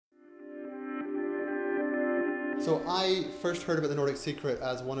So I first heard about the Nordic Secret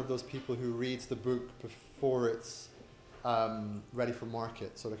as one of those people who reads the book before it's ready for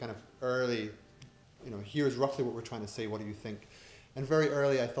market. So the kind of early, here's roughly what we're trying to say, what do you think? And very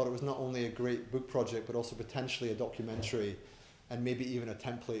early I thought it was not only a great book project, but also potentially a documentary and maybe even a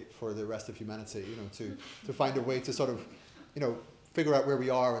template for the rest of humanity, to find a way to sort of, figure out where we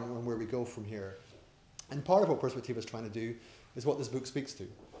are and where we go from here. And part of what Perspectiva is trying to do is what this book speaks to,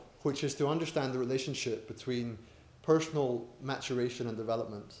 which is to understand the relationship between personal maturation and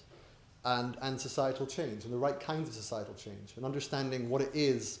development and societal change, and the right kinds of societal change, and understanding what it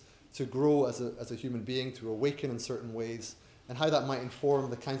is to grow as a human being, to awaken in certain ways, and how that might inform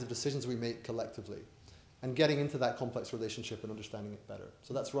the kinds of decisions we make collectively, and getting into that complex relationship and understanding it better.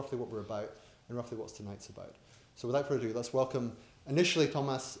 So that's roughly what we're about, and roughly what tonight's about. So without further ado, let's welcome initially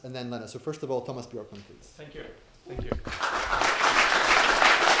Tomas and then Lene. So first of all, Tomas Bjorkman, please. Thank you. Thank you.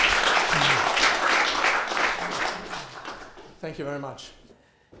 Thank you very much.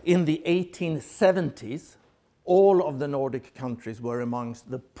 In the 1870s, all of the Nordic countries were amongst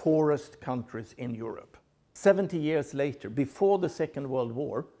the poorest countries in Europe. 70 years later, before the Second World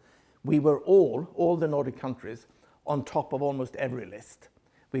War, we were all the Nordic countries, on top of almost every list.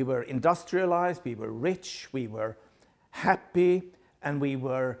 We were industrialized, we were rich, we were happy, and we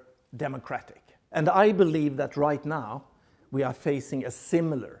were democratic. And I believe that right now we are facing a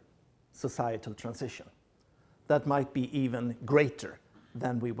similar societal transition that might be even greater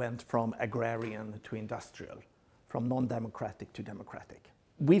than we went from agrarian to industrial, from non-democratic to democratic.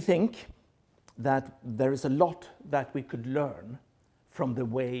 We think that there is a lot that we could learn from the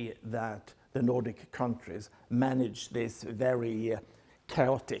way that the Nordic countries managed this very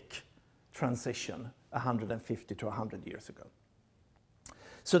chaotic transition 150 to 100 years ago.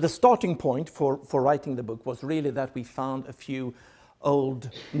 So the starting point for writing the book was really that we found a few old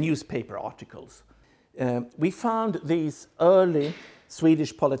newspaper articles. We found these early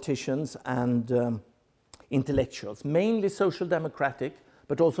Swedish politicians and intellectuals, mainly social democratic,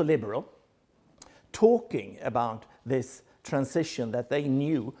 but also liberal, talking about this transition that they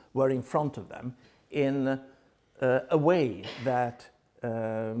knew were in front of them in a way that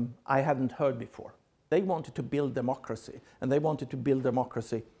I hadn't heard before. They wanted to build democracy, and they wanted to build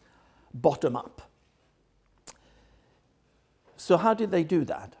democracy bottom up. So how did they do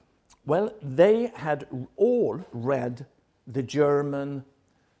that? Well, they had all read the German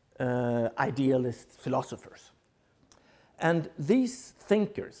idealist philosophers. And these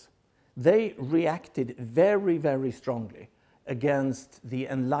thinkers, they reacted very, very strongly against the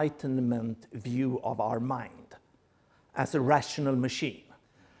Enlightenment view of our mind as a rational machine.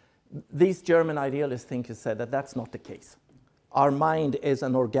 These German idealist thinkers said that that's not the case. Our mind is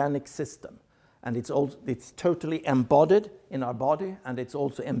an organic system, and it's totally embodied in our body, and it's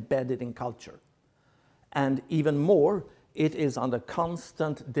also embedded in culture. And even more, it is under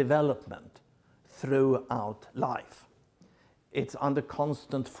constant development throughout life. It's under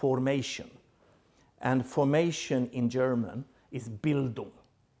constant formation. And formation in German is Bildung.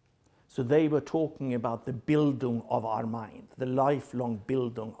 So they were talking about the Bildung of our mind, the lifelong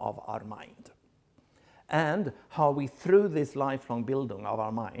Bildung of our mind. And how we, through this lifelong Bildung of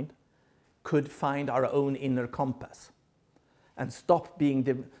our mind, could find our own inner compass and stop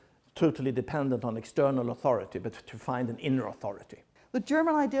being totally dependent on external authority, but to find an inner authority. The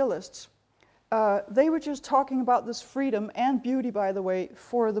German idealists, they were just talking about this freedom and beauty, by the way,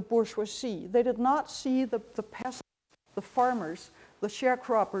 for the bourgeoisie. They did not see the peasants, the farmers, the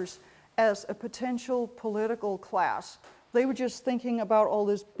sharecroppers as a potential political class. They were just thinking about all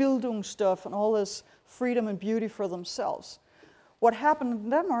this Bildung stuff and all this freedom and beauty for themselves. What happened in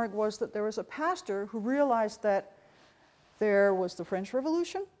Denmark was that there was a pastor who realized that there was the French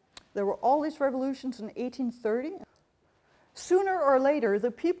Revolution, there were all these revolutions in 1830. Sooner or later,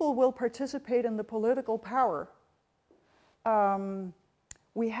 the people will participate in the political power.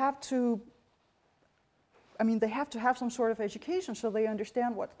 They have to have some sort of education so they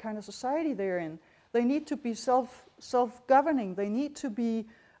understand what kind of society they're in. They need to be self-governing. They need to be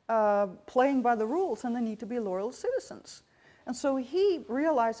playing by the rules, and they need to be loyal citizens. And so he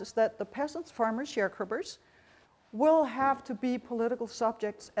realizes that the peasants, farmers, sharecroppers will have to be political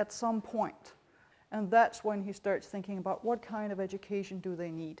subjects at some point. And that's when he starts thinking about what kind of education do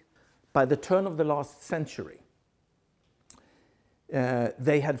they need. By the turn of the last century,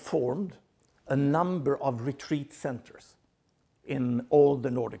 they had formed a number of retreat centers in all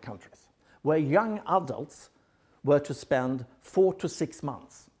the Nordic countries, where young adults were to spend 4 to 6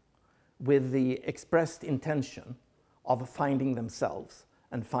 months with the expressed intention of finding themselves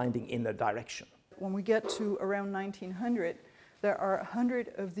and finding inner direction. When we get to around 1900, there are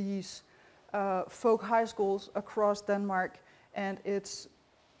 100 of these folk high schools across Denmark, and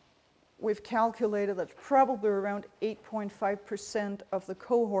we've calculated that probably around 8.5% of the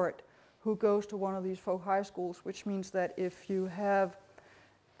cohort who goes to one of these folk high schools, which means that if you have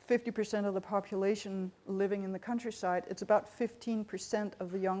 50% of the population living in the countryside, it's about 15%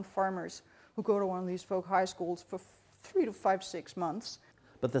 of the young farmers who go to one of these folk high schools for 3 to 5, 6 months.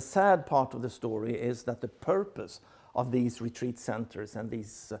 But the sad part of the story is that the purpose of these retreat centers and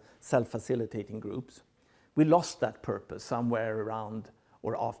these self-facilitating groups, we lost that purpose somewhere around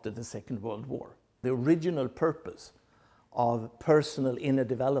or after the Second World War. The original purpose of personal inner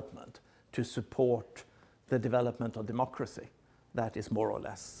development to support the development of democracy, that is more or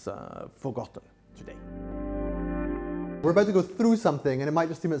less forgotten today. We're about to go through something, and it might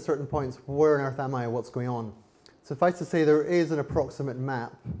just seem at certain points, where on earth am I, what's going on? Suffice to say, there is an approximate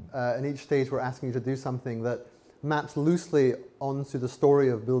map, and each stage we're asking you to do something that maps loosely onto the story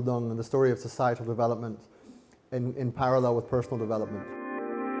of Bildung and the story of societal development in parallel with personal development.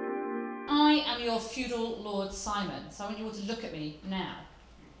 I am your feudal Lord Simon, so I want you all to look at me now.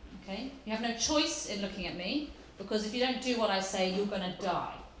 Okay? You have no choice in looking at me, because if you don't do what I say, you're going to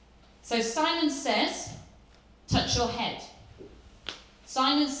die. So Simon says, touch your head.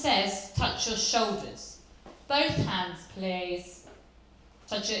 Simon says, touch your shoulders. Both hands, please.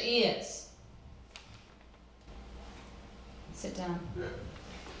 Touch your ears. Sit down.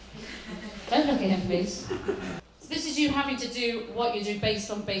 Don't look at him, please. So this is you having to do what you do based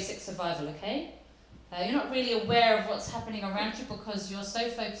on basic survival, okay? You're not really aware of what's happening around you because you're so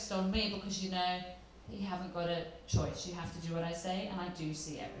focused on me, because you know that you haven't got a choice. You have to do what I say, and I do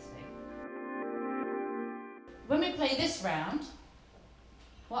see everything. When we play this round,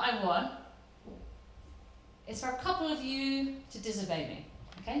 what I want is for a couple of you to disobey me,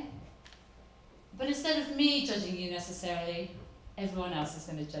 okay? But instead of me judging you necessarily, everyone else is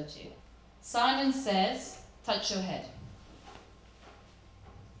going to judge you. Simon says, touch your head.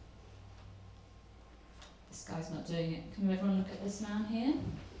 This guy's not doing it. Can everyone look at this man here?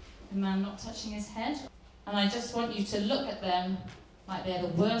 The man not touching his head. And I just want you to look at them like they're the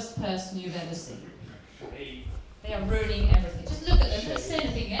worst person you've ever seen. They are ruining everything. Just look at them. Don't say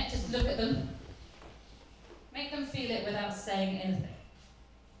anything yet. Just look at them. Make them feel it without saying anything.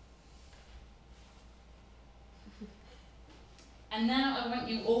 And now I want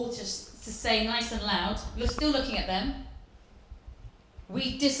you all just to say nice and loud, you're still looking at them,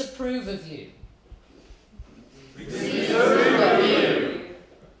 we disapprove of you. We disapprove of you.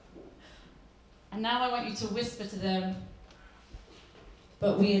 And now I want you to whisper to them,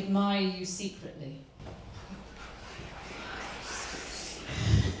 but we admire you secretly.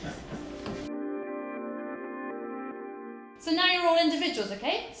 So now you're all individuals,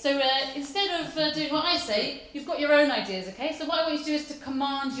 okay? So instead of doing what I say, you've got your own ideas, okay? So what I want you to do is to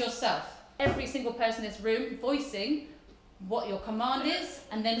command yourself. Every single person in this room voicing what your command is,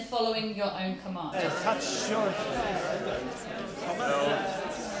 and then following your own command. Touch your head.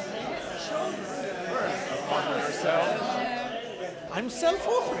 I'm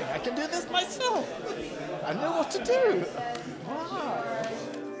self-authoring. I can do this myself. I know what to do. Wow.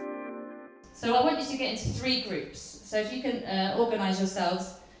 So I want you to get into 3 groups. So if you can organise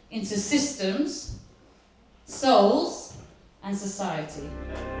yourselves into systems, souls, and society.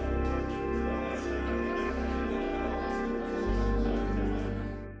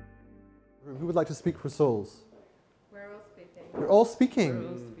 Who would like to speak for souls? We're all speaking. We're all speaking? We're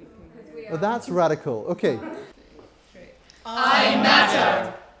all speaking. Oh, that's radical. Okay. I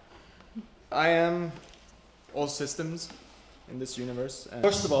matter! I am all systems in this universe.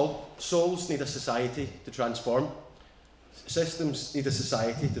 First of all, souls need a society to transform. Systems need a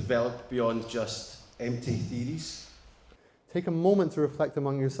society to develop beyond just empty theories. Take a moment to reflect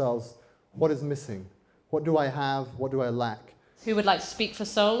among yourselves. What is missing? What do I have? What do I lack? Who would like to speak for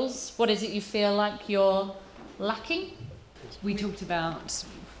souls? What is it you feel like you're lacking? We talked about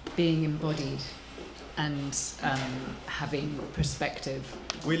being embodied and having perspective.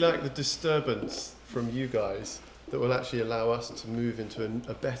 We lack the disturbance from you guys that will actually allow us to move into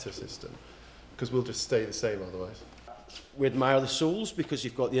a better system, because we'll just stay the same otherwise. We admire the souls because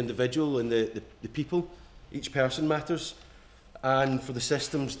you've got the individual and the people. Each person matters. And for the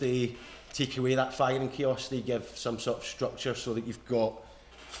systems, they take away that fire and chaos. They give some sort of structure so that you've got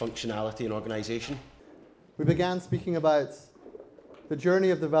functionality and organisation. We began speaking about the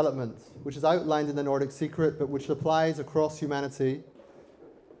journey of development, which is outlined in the Nordic Secret, but which applies across humanity.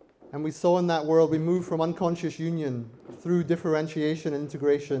 And we saw in that world we move from unconscious union through differentiation and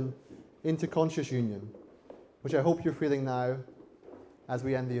integration into conscious union, which I hope you're feeling now as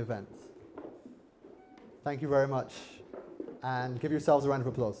we end the event. Thank you very much, and give yourselves a round of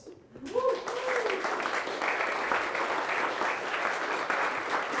applause.